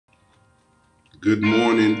Good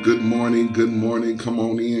morning, good morning, good morning. Come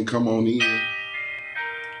on in, come on in.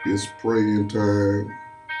 It's praying time.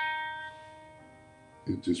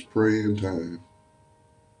 It's just praying time.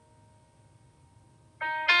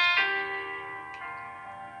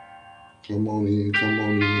 Come on in, come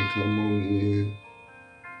on in, come on in.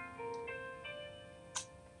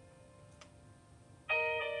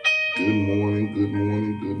 Good morning, good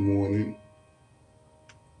morning, good morning.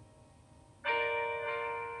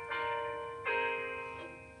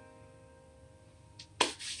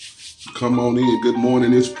 Come on in, good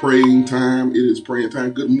morning. It's praying time. It is praying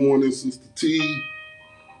time. Good morning, Sister T.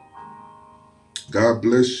 God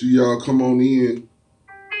bless you, y'all. Come on in.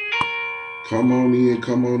 Come on in,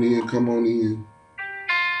 come on in, come on in.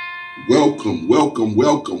 Welcome, welcome,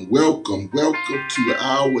 welcome, welcome, welcome to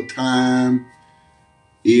our time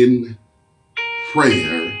in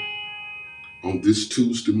prayer on this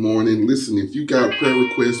Tuesday morning. Listen, if you got prayer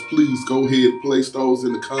requests, please go ahead, place those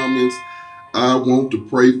in the comments. I want to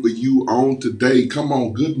pray for you on today. Come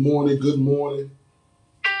on, good morning, good morning.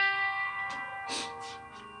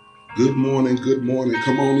 Good morning, good morning.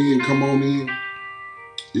 Come on in, come on in.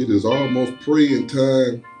 It is almost praying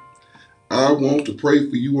time. I want to pray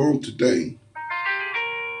for you on today.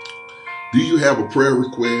 Do you have a prayer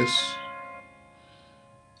request?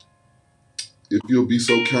 If you'll be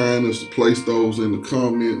so kind as to place those in the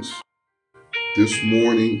comments this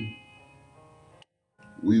morning,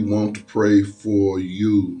 we want to pray for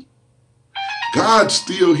you. God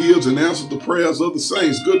still hears and answers the prayers of the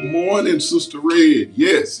saints. Good morning, Sister Red.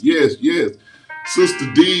 Yes, yes, yes.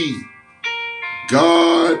 Sister D,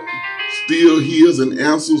 God still hears and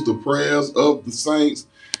answers the prayers of the saints.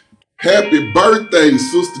 Happy birthday,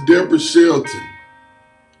 Sister Deborah Shelton.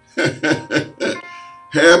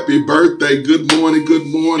 Happy birthday. Good morning, good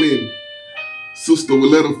morning. Sister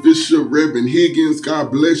Willetta Fisher, Reverend Higgins,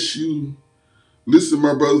 God bless you. Listen,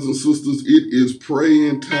 my brothers and sisters, it is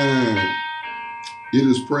praying time. It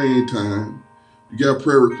is praying time. You got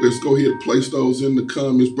prayer requests, go ahead and place those in the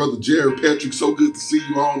comments. Brother Jared Patrick, so good to see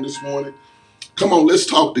you on this morning. Come on, let's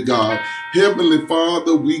talk to God. Heavenly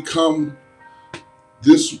Father, we come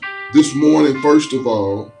this morning, first of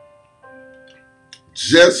all,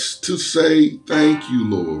 just to say thank you,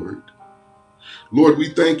 Lord. Lord, we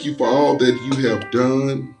thank you for all that you have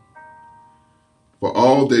done, for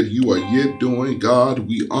all that you are yet doing. God,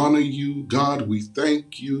 we honor you. God, we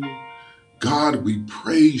thank you. God, we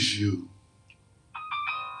praise you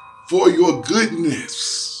for your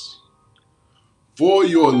goodness, for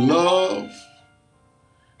your love.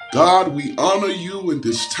 God, we honor you in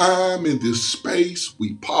this time, in this space.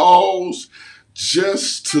 We pause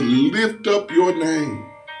just to lift up your name.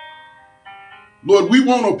 Lord, we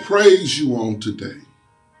want to praise you on today.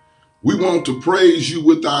 We want to praise you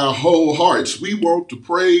with our whole hearts. We want to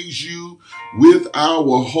praise you with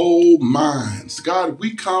our whole minds. God,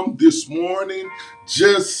 we come this morning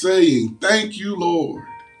just saying, thank you, Lord.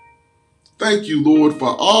 Thank you, Lord,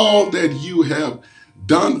 for all that you have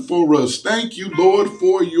done for us. Thank you, Lord,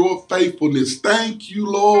 for your faithfulness. Thank you,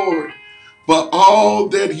 Lord, for all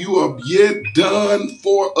that you have yet done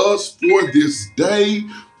for us for this day,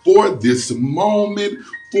 for this moment,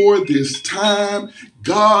 for this time.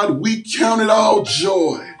 God, we count it all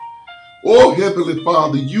joy. Oh, Heavenly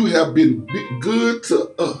Father, you have been good to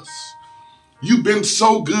us. You've been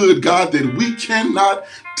so good, God, that we cannot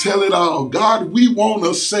tell it all. God, we want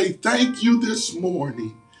to say thank you this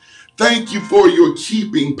morning. Thank you for your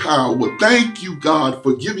keeping power. Thank you, God,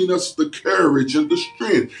 for giving us the courage and the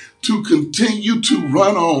strength to continue to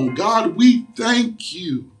run on. God, we thank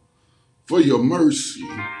you for your mercy.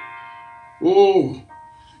 Oh,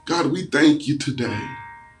 God, we thank you today.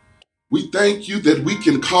 We thank you that we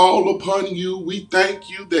can call upon you. We thank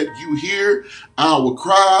you that you hear our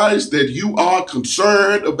cries, that you are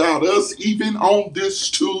concerned about us even on this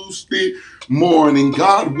Tuesday morning.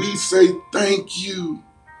 God, we say thank you.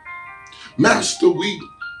 Master, we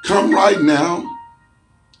come right now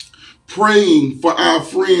praying for our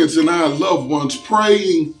friends and our loved ones,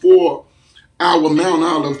 praying for our Mount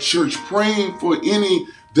Olive Church, praying for any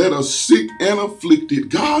that are sick and afflicted.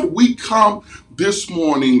 God, we come this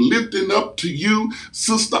morning lifting up to you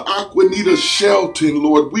Sister Aquanita Shelton,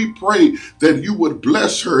 Lord. We pray that you would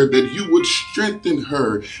bless her, that you would strengthen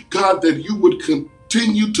her, God, that you would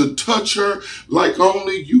continue to touch her like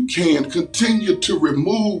only you can. Continue to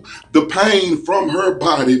remove the pain from her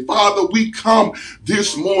body. Father, we come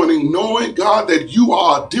this morning knowing, God, that you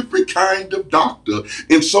are a different kind of doctor.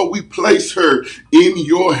 And so we place her in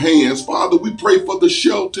your hands. Father, we pray for the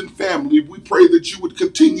Shelton family. We pray that you would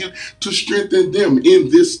continue to strengthen them in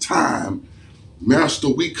this time. Master,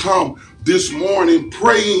 we come this morning,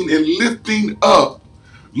 praying and lifting up,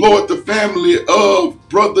 Lord, the family of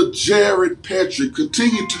Brother Jared Patrick.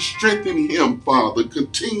 Continue to strengthen him, Father.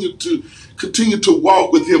 Continue to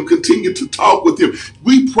walk with him, continue to talk with him.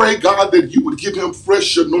 We pray, God, that you would give him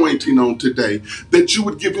fresh anointing on today, that you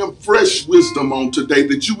would give him fresh wisdom on today,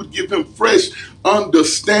 that you would give him fresh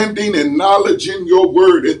understanding and knowledge in your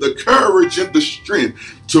word, and the courage and the strength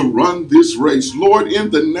to run this race. Lord, in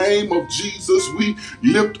the name of Jesus, we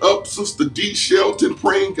lift up Sister D. Shelton,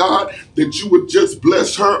 praying, God, that you would just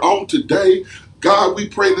bless her on today. God, we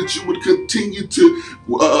pray that you would continue to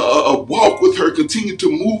walk with her, continue to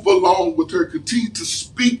move along with her, continue to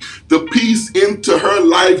speak the peace into her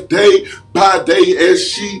life day by day as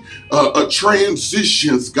she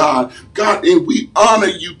transitions, God. God, and we honor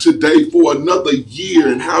you today for another year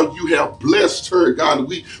and how you have blessed her,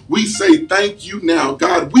 God. We say thank you now,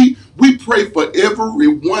 God. We pray for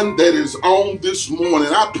everyone that is on this morning.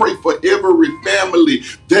 I pray for every family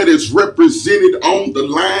that is represented on the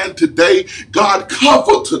line today. God,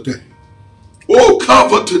 cover today. Oh,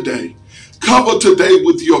 cover today. Cover today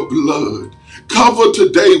with your blood. Cover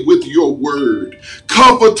today with your word.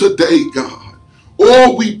 Cover today, God.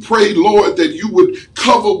 Oh, we pray, Lord, that you would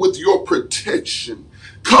cover with your protection.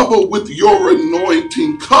 Cover with your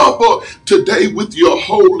anointing. Cover today with your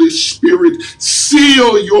Holy Spirit.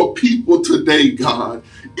 Seal your people today, God,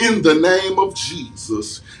 in the name of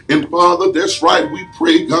Jesus. And Father, that's right. We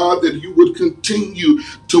pray, God, that you would continue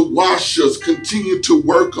to wash us, continue to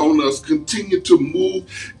work on us, continue to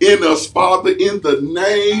move in us, Father, in the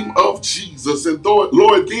name of Jesus. And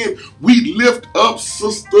Lord, then we lift up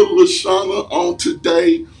Sister LaShawna on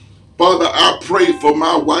today. Father, I pray for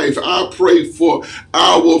my wife. I pray for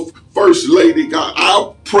our First Lady, God.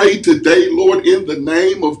 I pray today, Lord, in the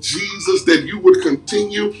name of Jesus, that you would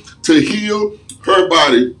continue to heal her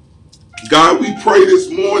body. God, we pray this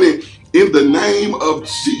morning in the name of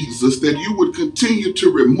Jesus that you would continue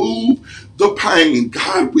to remove the pain.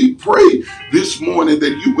 God, we pray this morning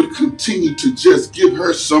that you would continue to just give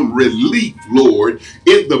her some relief, Lord,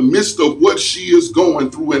 in the midst of what she is going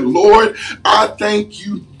through. And Lord, I thank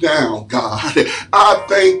you now, God. I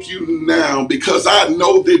thank you now because I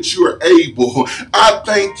know that you are able. I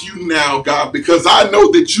thank you now, God, because I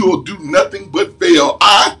know that you will do nothing but fail.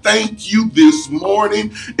 I thank you this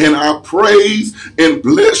morning and I praise and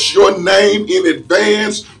bless your name in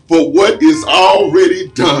advance for what is already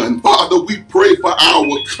done. Father, we pray for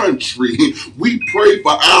our country. We pray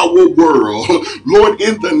for our world. Lord,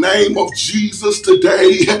 in the name of Jesus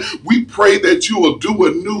today, we pray that you will do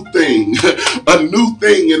a new thing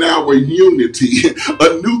in our unity,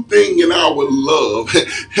 a new thing in our love.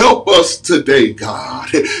 Help us today, God.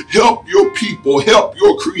 Help your people, help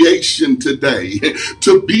your creation today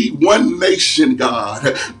to be one nation,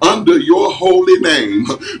 God, under your holy name.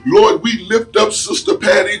 Lord, we lift up Sister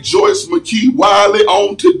Patty Joyce McKee Wiley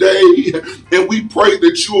on today, and we pray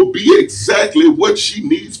that you will be exactly what she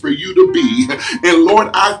needs for you to be. And Lord,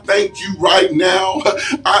 I thank you right now.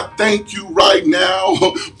 I thank you right now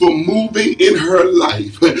for moving in her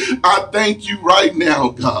life. I thank you right now,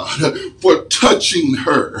 God, for touching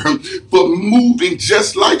her, for moving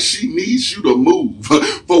just like she needs you to move,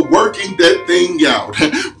 for working that thing out,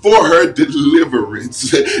 for her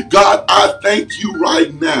deliverance. God, I thank you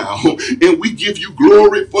right now, and we give you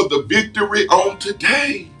glory for the victory on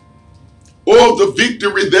today. All the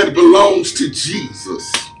victory that belongs to Jesus.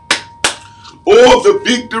 All the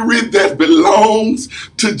victory that belongs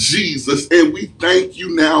to Jesus. And we thank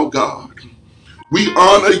you now, God. We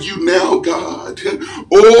honor you now, God.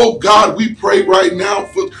 Oh, God, we pray right now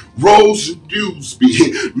for Rose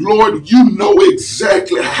Newsby. Lord, you know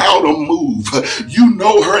exactly how to move. You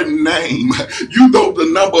know her name. You know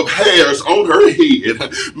the number of hairs on her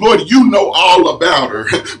head. Lord, you know all about her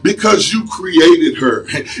because you created her.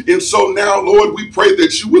 And so now, Lord, we pray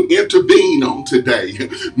that you would intervene on today.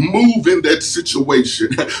 Move in that situation.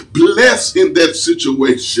 Bless in that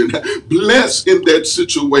situation. Bless in that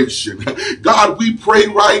situation. God, we pray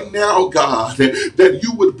right now, God, that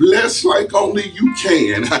you would bless like only you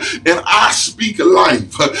can. And I speak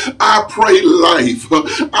life. I pray life.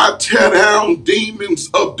 I tear down demons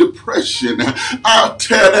of depression. I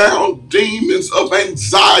tear down demons of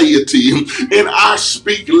anxiety. And I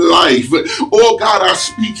speak life. Oh God, I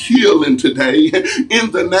speak healing today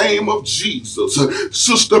in the name of Jesus.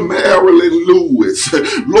 Sister Marilyn Lewis,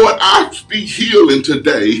 Lord, I speak healing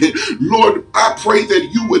today. Lord, I pray that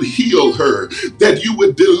you would heal her, that you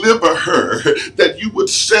would deliver her, that you would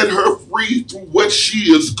set her free free through what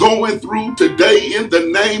she is going through today in the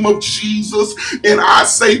name of Jesus. And I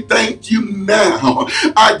say thank you now.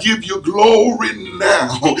 I give you glory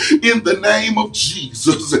now in the name of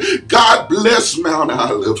Jesus. God bless Mount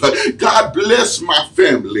Olive. God bless my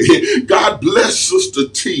family. God bless Sister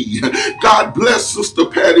T. God bless Sister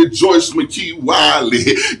Patty Joyce McKee Wiley.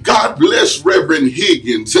 God bless Reverend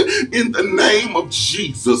Higgins in the name of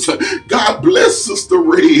Jesus. God bless Sister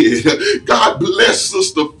Red. God bless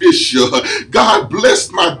Sister Fisher. God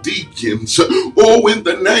bless my deacons. Oh, in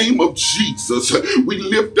the name of Jesus, we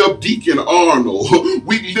lift up Deacon Arnold.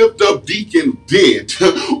 We lift up Deacon Dent.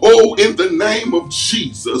 Oh, in the name of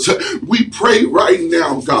Jesus, we pray right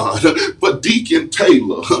now, God, for Deacon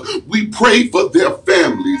Taylor. We pray for their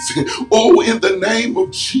families. Oh, in the name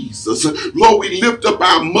of Jesus, Lord, we lift up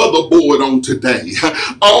our motherboard on today.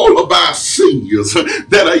 All of our seniors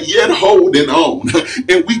that are yet holding on.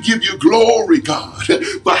 And we give you glory, God,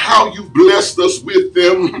 for how you blessed us with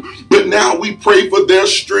them. But now we pray for their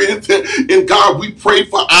strength. And God, we pray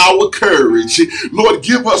for our courage. Lord,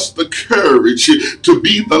 give us the courage to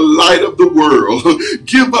be the light of the world.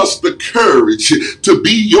 Give us the courage to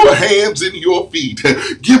be your hands and your feet.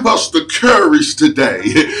 Give us the courage today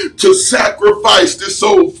to sacrifice this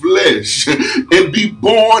old flesh and be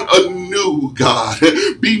born anew, God.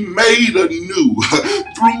 Be made anew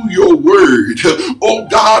through your word. Oh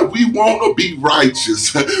God, we want to be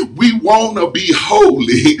righteous. We want to be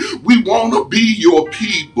holy. We want to be your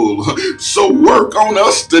people. So work on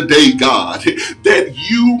us today, God, that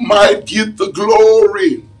you might get the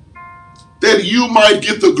glory. That you might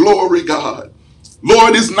get the glory, God.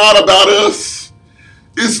 Lord, it's not about us.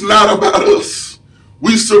 It's not about us.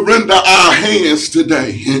 We surrender our hands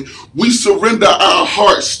today. We surrender our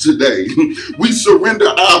hearts today. We surrender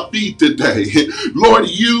our feet today. Lord,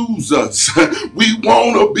 use us. We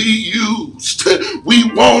want to be used. We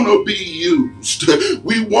want to be used.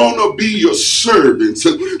 We want to be your servants.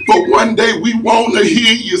 For one day we want to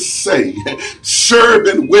hear you say,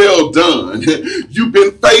 servant, well done. You've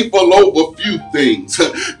been faithful over few things.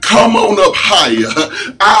 Come on up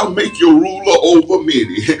higher. I'll make you ruler over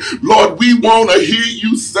many. Lord, we want to hear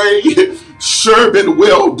you say, servant,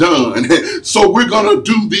 well done. So we're going to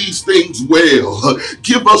do these things well.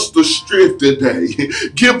 Give us the strength today.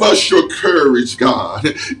 Give us your courage, God.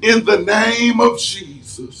 In the name of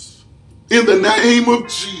Jesus. In the name of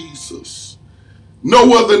Jesus.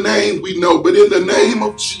 No other name we know, but in the name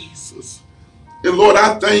of Jesus. And Lord,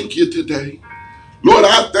 I thank you today. Lord,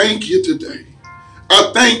 I thank you today.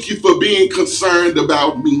 I thank you for being concerned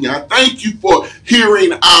about me. I thank you for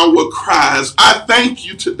hearing our cries. I thank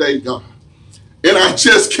you today, God. And I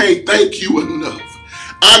just can't thank you enough.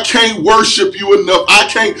 I can't worship you enough. I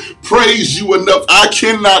can't praise you enough. I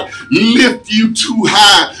cannot lift you too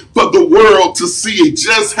high for the world to see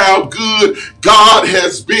just how good God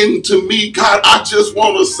has been to me. God, I just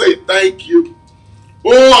want to say thank you. Oh,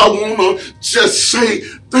 I want to just say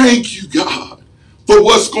thank you, God, for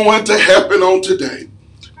what's going to happen on today.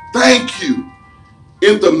 Thank you.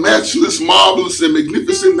 In the matchless, marvelous, and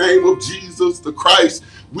magnificent name of Jesus the Christ,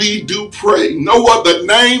 we do pray. No other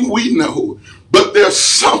name we know, but there's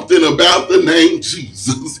something about the name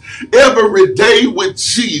Jesus. Every day with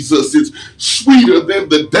Jesus is sweeter than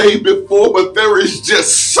the day before, but there is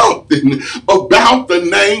just something about the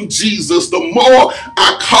name Jesus. The more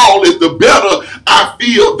I call it, the better I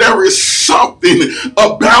feel. There is something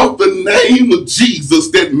about the name of Jesus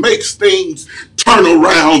that makes things turn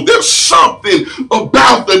around. There's something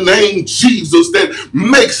about the name Jesus that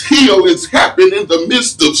makes healings happen in the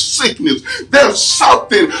midst of sickness. There's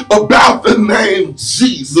something about the name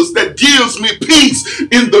Jesus that gives me peace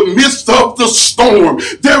in the midst of the storm.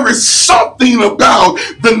 There is something about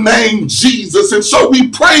the name Jesus. And so we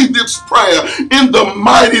pray this prayer in the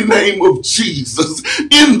mighty name of Jesus.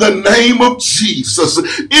 In the name of Jesus.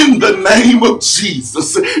 In the name of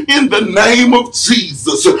Jesus. In the name of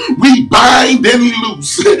Jesus. We bind and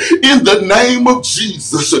loose in the name of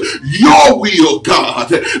Jesus your will, God,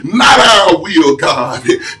 not our will, God.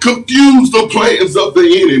 Confuse the plans of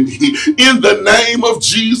the enemy in the name of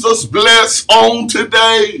Jesus. Bless on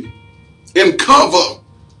today and cover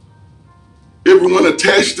everyone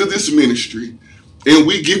attached to this ministry, and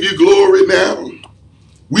we give you glory now.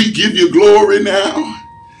 We give you glory now.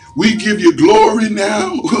 We give you glory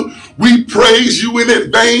now. We praise you in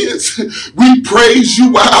advance. We praise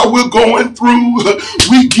you while we're going through.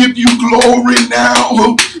 We give you glory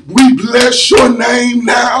now. We bless your name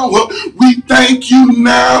now. We thank you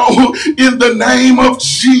now in the name of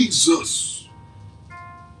Jesus.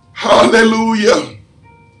 Hallelujah.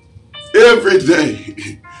 Every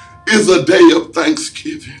day is a day of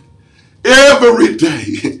thanksgiving. Every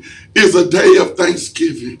day is a day of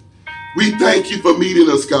thanksgiving. We thank you for meeting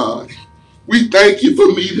us, God. We thank you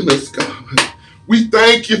for meeting us, God. We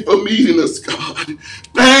thank you for meeting us, God.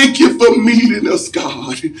 Thank you for meeting us,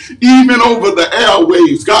 God. Even over the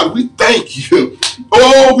airwaves, God, we thank you.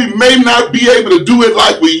 Oh, we may not be able to do it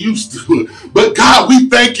like we used to, but God, we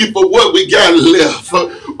thank you for what we got left.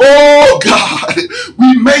 Oh, God,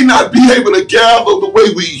 we may not be able to gather the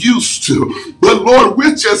way we used to, but Lord,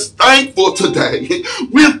 we're just thankful today.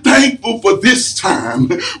 We're thankful for this time.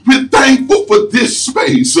 We're thankful for this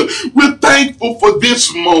space. We're thankful for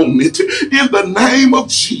this moment. In the name of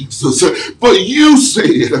Jesus, for you said,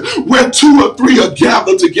 where 2 or 3 are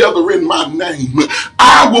gathered together in my name,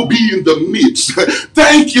 I will be in the midst.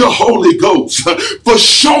 Thank you, Holy Ghost, for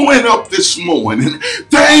showing up this morning.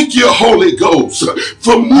 Thank you, Holy Ghost,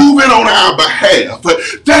 for moving on our behalf.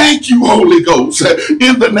 Thank you, Holy Ghost,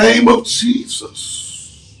 in the name of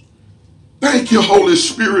Jesus. Thank you, Holy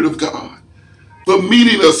Spirit of God, for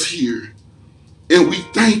meeting us here. And we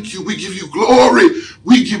thank you. We give you glory.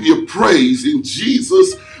 We give you praise. In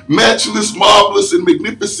Jesus' matchless, marvelous, and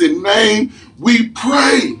magnificent name, we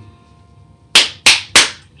pray.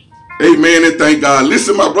 Amen and thank God.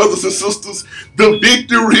 Listen, my brothers and sisters, the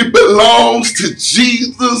victory belongs to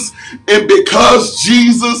Jesus. And because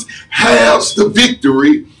Jesus has the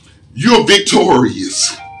victory, you're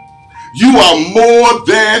victorious. You are more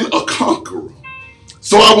than a conqueror.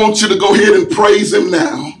 So I want you to go ahead and praise him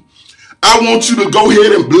now. I want you to go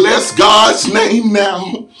ahead and bless God's name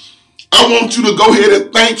now. I want you to go ahead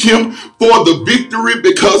and thank him for the victory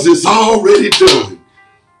because it's already done.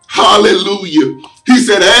 Hallelujah. He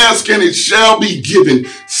said, ask and it shall be given.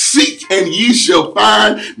 Seek and ye shall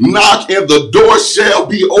find. Knock and the door shall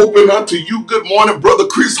be open unto you. Good morning, Brother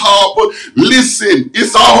Chris Harper. Listen,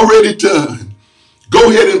 it's already done.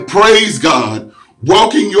 Go ahead and praise God.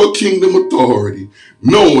 Walk in your kingdom authority,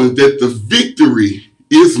 knowing that the victory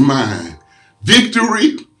is mine.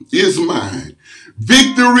 Victory is mine.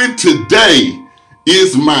 Victory today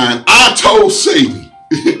is mine. I told Satan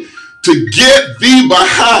to get thee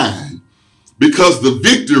behind because the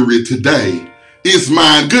victory today is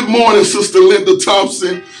mine. Good morning, Sister Linda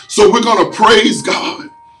Thompson. So we're going to praise God.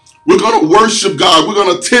 We're going to worship God. We're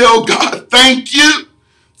going to tell God, thank you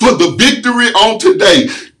for the victory on today.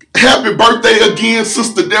 Happy birthday again,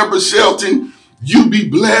 Sister Deborah Shelton. You be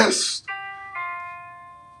blessed.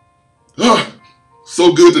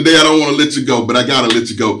 So good today. I don't want to let you go, but I got to let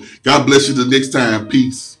you go. God bless you till next time.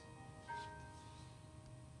 Peace.